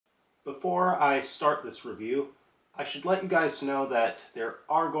Before I start this review, I should let you guys know that there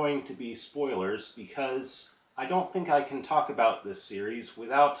are going to be spoilers because I don't think I can talk about this series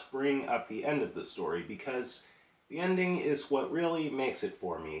without bringing up the end of the story, because the ending is what really makes it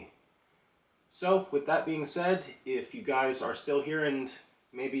for me. So, with that being said, if you guys are still here and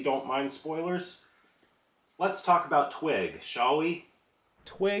maybe don't mind spoilers, let's talk about Twig, shall we?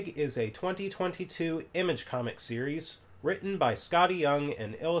 Twig is a 2022 Image Comic series written by Skottie Young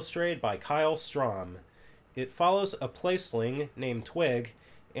and illustrated by Kyle Strom. It follows a placeling named Twig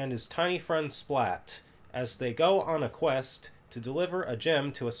and his tiny friend Splat as they go on a quest to deliver a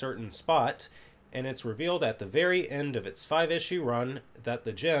gem to a certain spot, and it's revealed at the very end of its 5-issue run that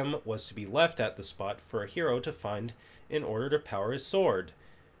the gem was to be left at the spot for a hero to find in order to power his sword.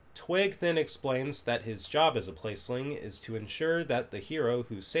 Twig then explains that his job as a placeling is to ensure that the hero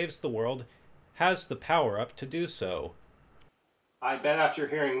who saves the world has the power-up to do so. I bet after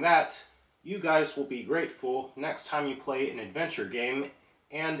hearing that, you guys will be grateful next time you play an adventure game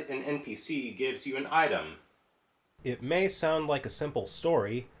and an NPC gives you an item. It may sound like a simple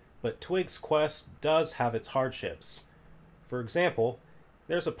story, but Twig's quest does have its hardships. For example,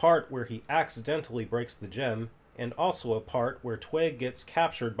 there's a part where he accidentally breaks the gem, and also a part where Twig gets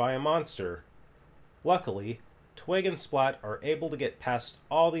captured by a monster. Luckily, Twig and Splat are able to get past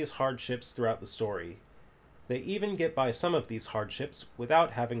all these hardships throughout the story. They even get by some of these hardships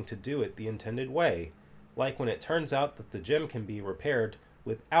without having to do it the intended way, like when it turns out that the gem can be repaired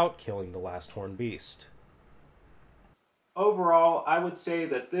without killing the last horned beast. Overall, I would say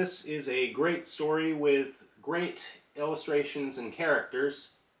that this is a great story with great illustrations and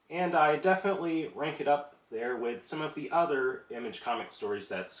characters, and I definitely rank it up there with some of the other Image Comic stories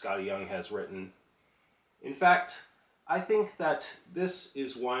that Skottie Young has written. In fact, I think that this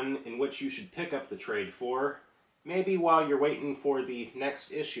is one in which you should pick up the trade for, maybe while you're waiting for the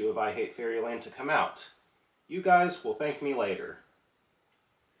next issue of I Hate Fairyland to come out. You guys will thank me later.